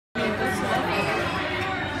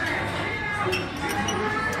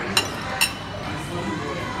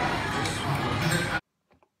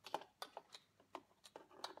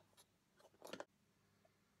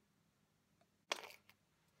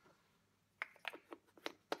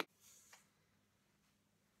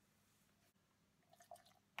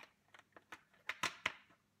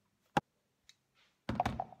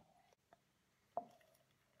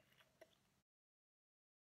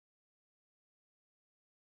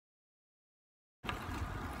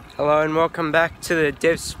Hello and welcome back to the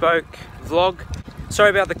Dev Spoke vlog.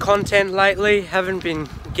 Sorry about the content lately, haven't been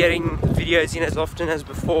getting videos in as often as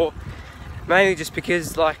before. Mainly just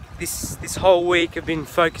because like this whole week I've been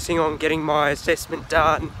focusing on getting my assessment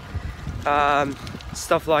done,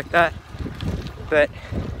 stuff like that. But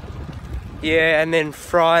yeah, and then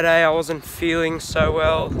Friday I wasn't feeling so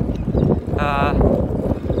well.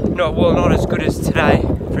 Not as good as today.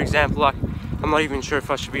 For example, like I'm not even sure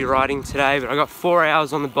if I should be riding today, but I got 4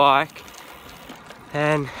 hours on the bike.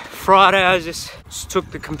 And Friday I just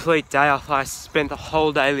took the complete day off. I spent the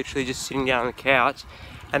whole day literally just sitting down on the couch,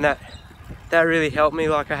 and that really helped me.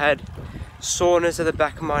 Like I had soreness at the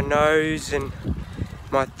back of my nose and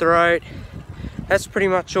my throat. That's pretty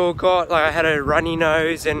much all got. Like I had a runny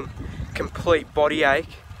nose and complete body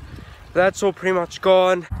ache. That's all pretty much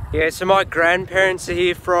gone. Yeah, so my grandparents are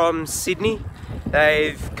here from Sydney.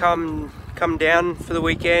 They've come down for the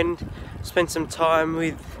weekend, spent some time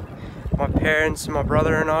with my parents and my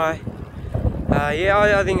brother and I.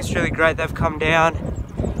 Yeah, I think it's really great they've come down.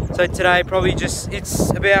 So today probably it's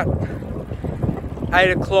about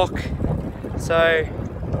 8 o'clock. So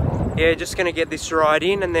yeah, just gonna get this ride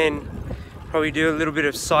in and then probably do a little bit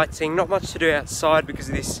of sightseeing. Not much to do outside because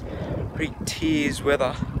of this pretty tears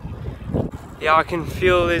weather. Yeah, I can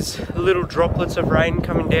feel there's little droplets of rain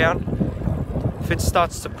coming down. If it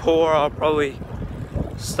starts to pour, I'll probably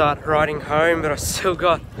start riding home, but I still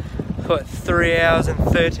got, what, 3 hours and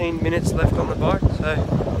 13 minutes left on the bike, so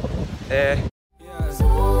yeah.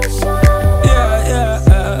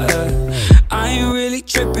 I ain't really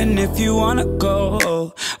tripping if you wanna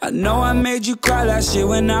go. I know I made you cry last year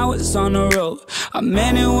when I was on the road. I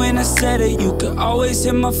meant it when I said it, you could always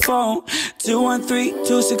hit my phone.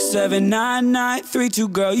 213-267-9932,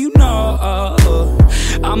 girl, you know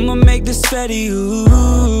I'ma make this better you.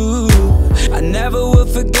 I never will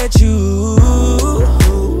forget you.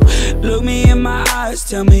 Look me in my eyes,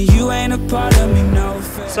 tell me you ain't a part of me, no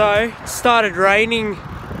fair. So, it started raining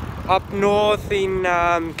up north in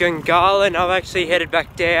Gungahlin, and I've actually headed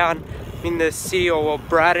back down in the city or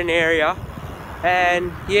Braddon area.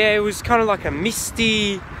 And yeah, it was kind of like a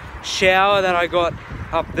misty shower that I got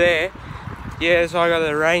up there. Yeah, so I got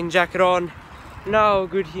the rain jacket on. No, all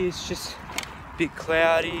good here, it's just a bit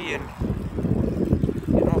cloudy and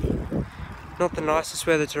not the nicest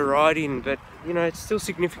weather to ride in, but you know, it's still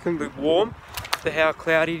significantly warm for how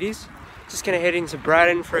cloudy it is. Just gonna head into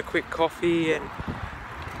Braddon for a quick coffee and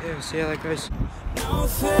yeah, we'll see how that goes.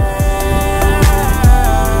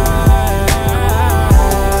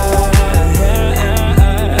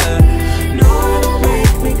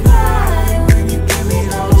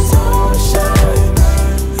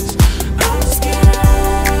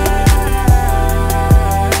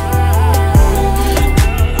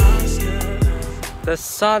 The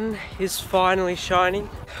sun is finally shining.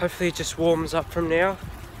 Hopefully it just warms up from now.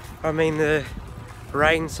 I mean, the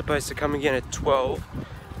rain's supposed to come again at 12.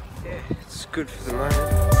 Yeah, it's good for the moment.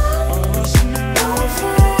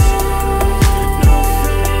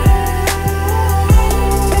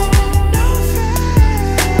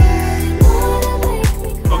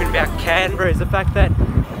 Talking about Canberra is the fact that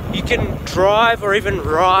you can drive or even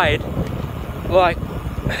ride like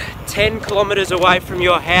 10 kilometers away from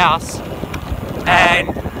your house and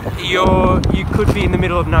you could be in the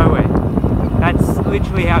middle of nowhere. That's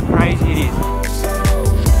literally how crazy it is.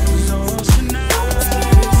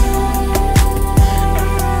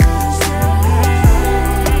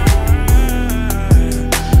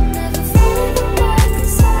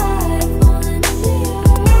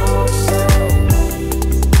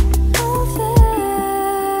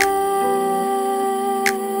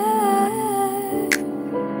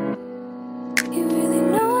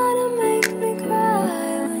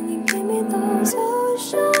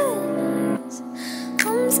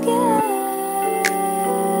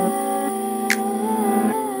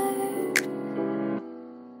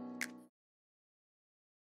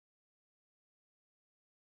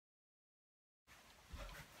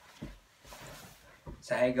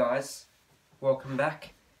 So hey guys, welcome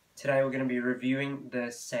back. Today we're going to be reviewing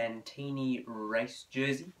the Santini race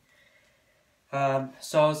jersey.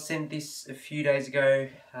 So I was sent this a few days ago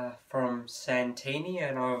from Santini,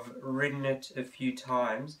 and I've ridden it a few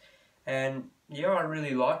times, and yeah, I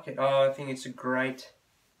really like it. I think it's a great,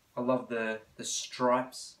 I love the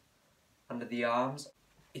stripes under the arms.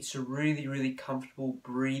 It's a really comfortable,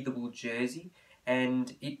 breathable jersey,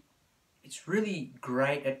 and it's really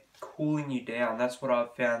great at cooling you down. That's what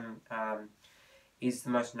I've found is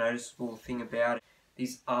the most noticeable thing about it.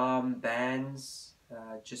 These arm bands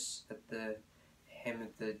just at the hem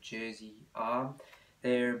of the jersey arm,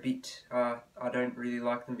 they're a bit, I don't really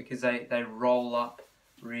like them because they roll up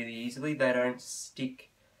really easily. They don't stick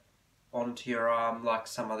onto your arm like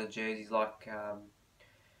some other jerseys, like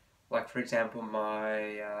for example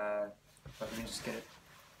my, let me just get it.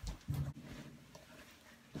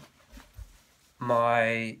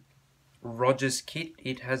 My Rogers kit,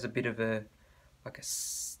 it has a bit of a, like a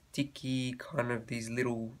sticky kind of these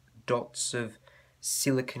little dots of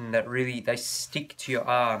silicone that really, they stick to your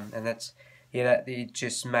arm, and that's, yeah, that it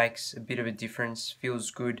just makes a bit of a difference,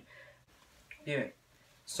 feels good. Yeah,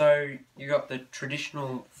 so you got the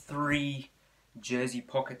traditional 3 jersey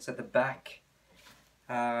pockets at the back.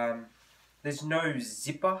 There's no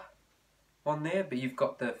zipper on there, but you've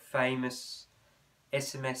got the famous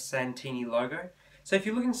SMS Santini logo. So if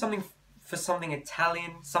you're looking for something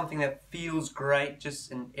Italian, something that feels great,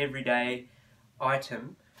 just an everyday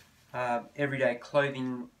item, everyday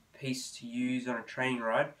clothing piece to use on a training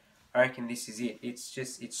ride, I reckon this is it.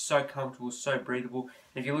 It's so comfortable, so breathable.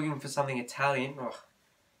 And if you're looking for something Italian, oh,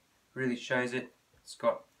 really shows it. It's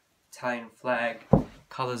got Italian flag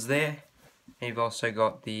colours there. And you've also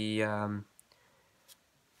got the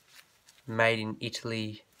Made in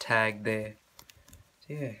Italy tag there.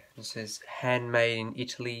 So yeah, it says handmade in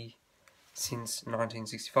Italy since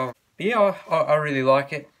 1965. But yeah, I really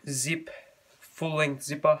like it. Zip, full length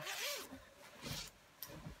zipper.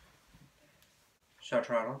 Should I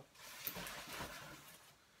try it on?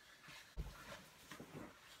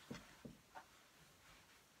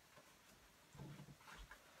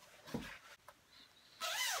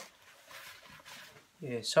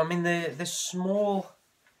 Yeah, so I mean the small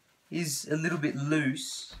is a little bit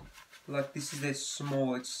loose. Like this is their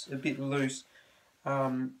small, it's a bit loose.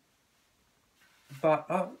 But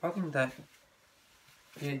I think that,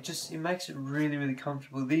 yeah, it makes it really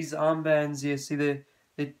comfortable. These armbands, yeah, see they're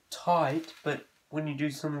tight, but when you do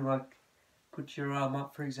something like put your arm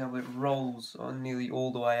up, for example, it rolls on nearly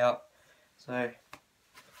all the way up. So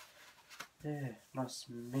yeah, nice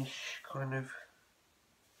mesh kind of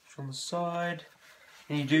from the side.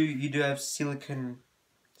 And you do have silicone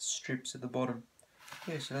strips at the bottom.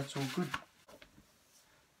 Yeah, so that's all good.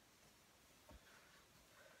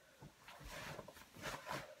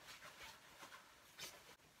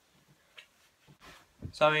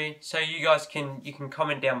 So you guys can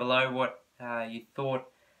comment down below what you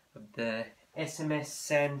thought of the SMS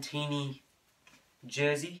Santini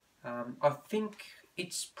jersey. I think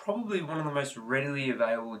it's probably one of the most readily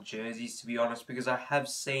available jerseys, to be honest, because I have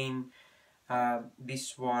seen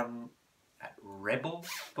this one at Rebel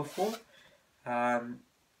before,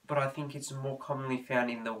 but I think it's more commonly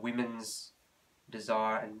found in the women's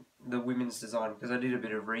design, because I did a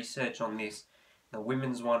bit of research on this. The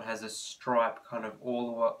women's one has a stripe kind of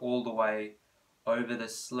all the way over the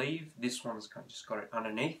sleeve. This one's kind of just got it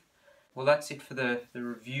underneath. Well, that's it for the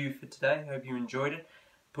review for today. Hope you enjoyed it.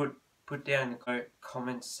 Put down in the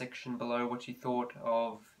comments section below what you thought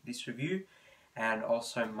of this review, and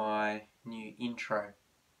also my new intro.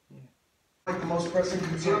 Yeah. Like the most pressing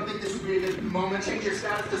concern. You don't think this would be a good moment? Change your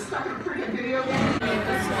status to stuck in a freaking video game?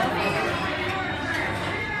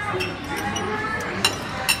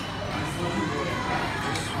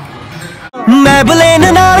 मैं बलेन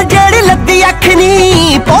नाल जेड़ी लद्दी अख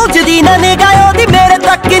नी पहुंचदी ना निगाह